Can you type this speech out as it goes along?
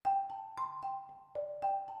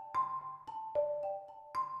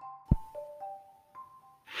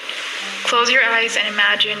Close your eyes and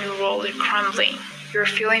imagine your world is crumbling. You're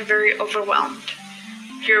feeling very overwhelmed.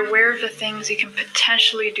 You're aware of the things you can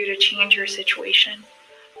potentially do to change your situation,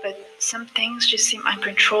 but some things just seem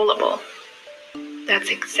uncontrollable. That's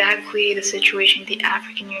exactly the situation the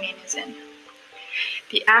African Union is in.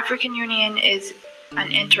 The African Union is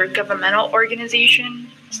an intergovernmental organization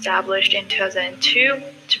established in 2002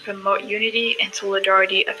 to promote unity and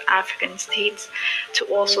solidarity of African states, to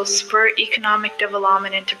also spur economic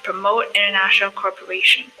development and to promote international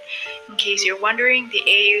cooperation. In case you're wondering, the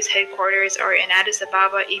AU's headquarters are in Addis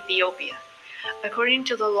Ababa, Ethiopia. According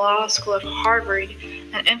to the Law School of Harvard,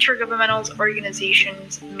 an intergovernmental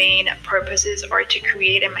organization's main purposes are to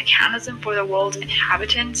create a mechanism for the world's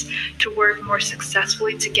inhabitants to work more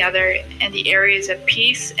successfully together in the areas of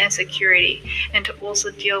peace and security, and to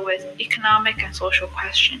also deal with economic and social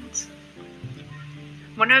questions.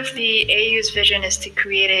 One of the AU's vision is to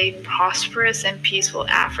create a prosperous and peaceful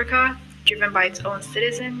Africa, driven by its own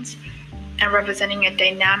citizens and representing a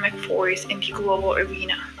dynamic force in the global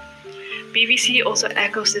arena. BBC also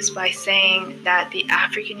echoes this by saying that the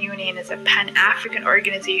African Union is a pan-African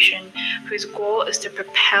organization whose goal is to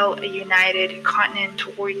propel a united continent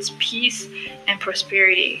towards peace and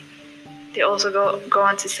prosperity. They also go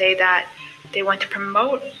on to say that they want to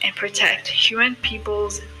promote and protect human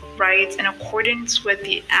people's rights in accordance with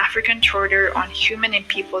the African Charter on Human and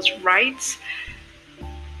People's Rights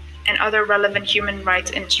and other relevant human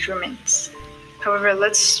rights instruments. However,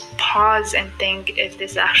 let's pause and think if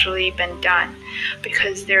this actually been done,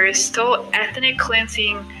 because there is still ethnic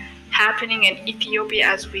cleansing happening in Ethiopia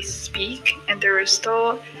as we speak, and there are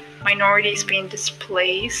still minorities being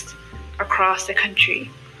displaced across the country.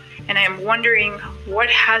 And I'm wondering, what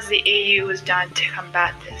has the AU done to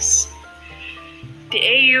combat this? The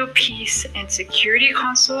AU Peace and Security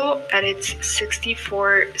Council, at its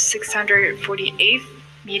 648th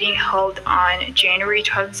meeting held on January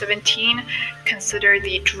 2017, considered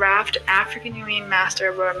the draft African Union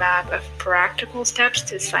Master Roadmap of practical steps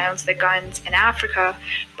to silence the guns in Africa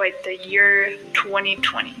by the year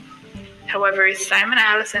 2020. However, Simon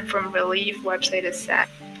Allison from Relief website has said,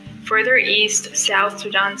 further east, South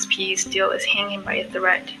Sudan's peace deal is hanging by a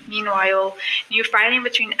thread. Meanwhile, new fighting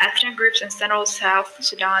between ethnic groups in central South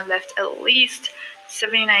Sudan left at least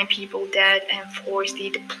 79 people dead and forced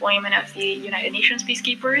the deployment of the United Nations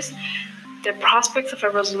peacekeepers. The prospects of a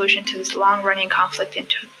resolution to this long-running conflict in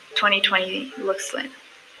 2020 looks slim.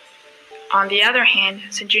 On the other hand,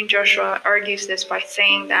 Sunjin Joshua argues this by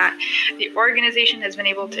saying that the organization has been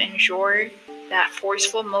able to ensure that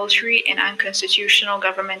forceful military and unconstitutional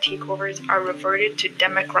government takeovers are reverted to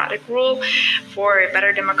democratic rule for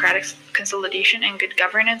better democratic consolidation and good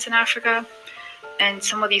governance in Africa. And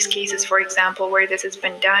some of these cases, for example, where this has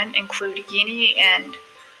been done include Guinea and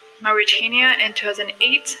Mauritania in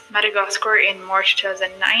 2008, Madagascar in March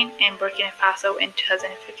 2009, and Burkina Faso in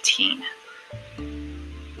 2015.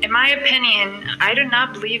 In my opinion, I do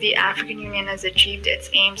not believe the African Union has achieved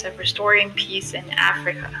its aims of restoring peace in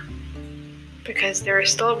Africa, because there are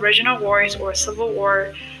still regional wars or civil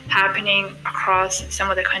war happening across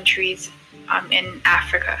some of the countries in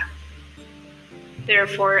Africa.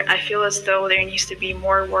 Therefore, I feel as though there needs to be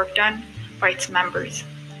more work done by its members.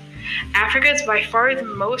 Africa is by far the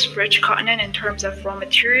most rich continent in terms of raw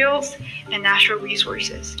materials and natural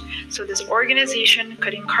resources, so this organization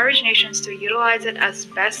could encourage nations to utilize it as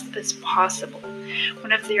best as possible.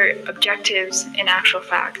 One of their objectives, in actual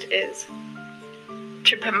fact, is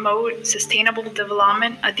to promote sustainable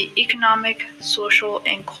development at the economic, social,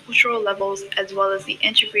 and cultural levels, as well as the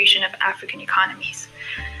integration of African economies.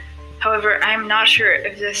 However, I'm not sure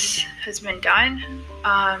if this has been done,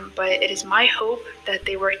 but it is my hope that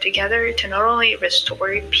they work together to not only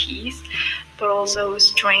restore peace, but also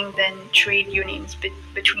strengthen trade unions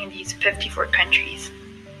between these 54 countries.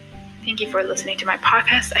 Thank you for listening to my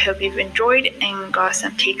podcast. I hope you've enjoyed and got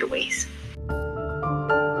some takeaways.